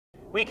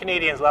We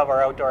Canadians love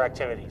our outdoor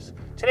activities.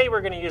 Today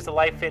we're going to use the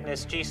Life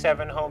Fitness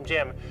G7 Home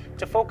Gym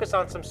to focus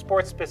on some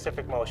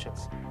sports-specific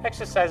motions.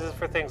 Exercises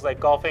for things like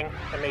golfing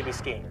and maybe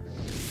skiing.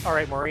 All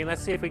right, Maureen,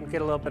 let's see if we can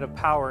get a little bit of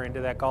power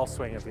into that golf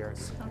swing of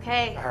yours.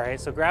 Okay. All right,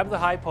 so grab the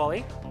high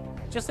pulley,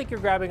 just like you're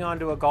grabbing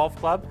onto a golf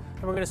club,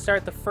 and we're going to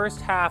start the first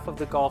half of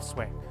the golf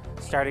swing.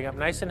 Starting up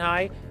nice and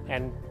high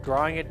and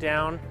drawing it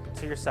down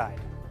to your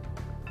side.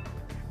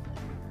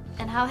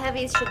 And how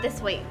heavy should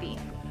this weight be?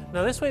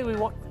 Now this way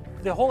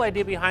the whole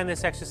idea behind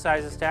this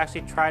exercise is to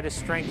actually try to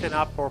strengthen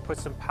up or put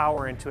some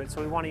power into it. So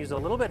we want to use a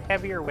little bit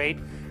heavier weight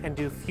and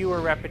do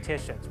fewer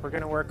repetitions. We're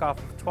going to work off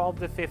of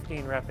 12 to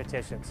 15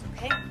 repetitions.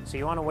 Okay. So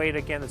you want a weight,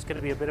 again, that's going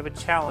to be a bit of a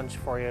challenge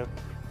for you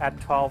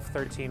at 12,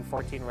 13,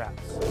 14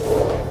 reps.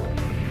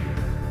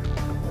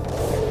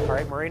 All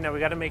right, Maureen, now we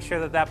got to make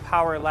sure that that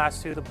power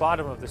lasts through the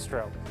bottom of the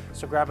stroke.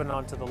 So grabbing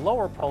onto the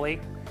lower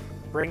pulley,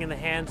 bringing the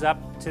hands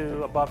up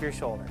to above your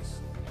shoulders.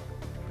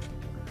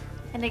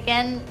 And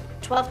again,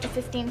 12 to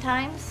 15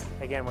 times?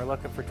 Again, we're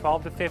looking for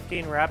 12 to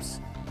 15 reps,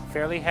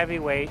 fairly heavy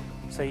weight,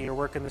 so you're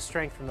working the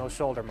strength from those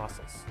shoulder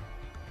muscles.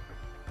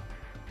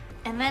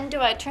 And then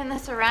do I turn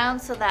this around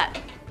so that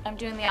I'm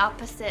doing the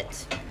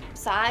opposite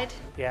side?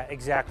 Yeah,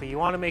 exactly. You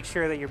want to make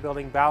sure that you're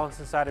building balance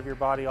inside of your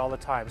body all the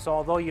time. So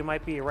although you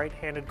might be a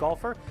right-handed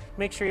golfer,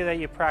 make sure that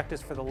you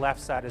practice for the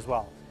left side as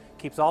well.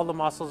 Keeps all the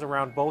muscles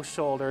around both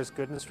shoulders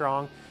good and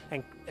strong,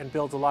 and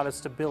builds a lot of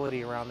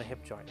stability around the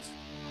hip joints.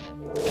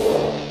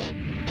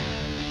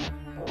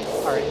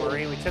 All right,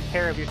 Maureen, we took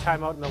care of your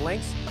time out in the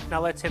links.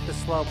 Now let's hit the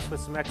slopes with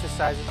some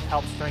exercises to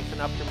help strengthen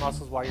up your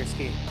muscles while you're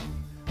skiing.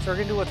 So we're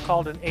going to do what's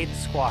called an 8th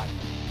squat.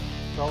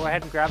 Go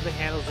ahead and grab the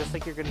handles just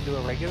like you're going to do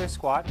a regular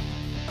squat.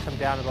 Come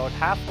down about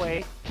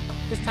halfway.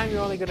 This time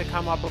you're only going to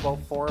come up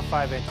about 4 or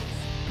 5 inches.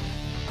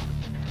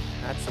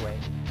 That's the way.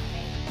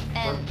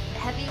 And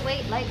heavy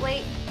weight,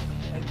 lightweight?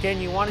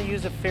 Again, you want to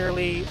use a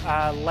fairly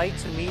light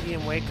to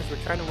medium weight because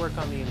we're trying to work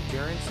on the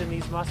endurance in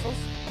these muscles.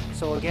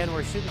 So again,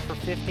 we're shooting for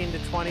 15 to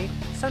 20.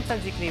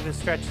 Sometimes you can even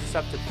stretch this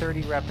up to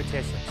 30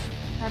 repetitions.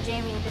 Now,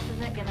 Jamie, this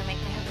isn't going to make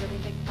me have really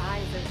big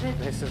thighs, is it?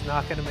 This is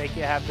not going to make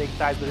you have big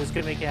thighs, but it's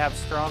going to make you have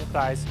strong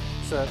thighs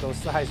so that those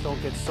thighs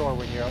don't get sore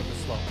when you're out in the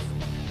slopes.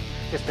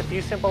 Just a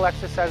few simple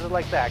exercises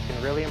like that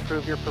can really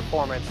improve your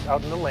performance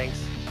out in the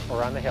links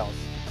or on the hills.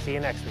 See you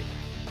next week.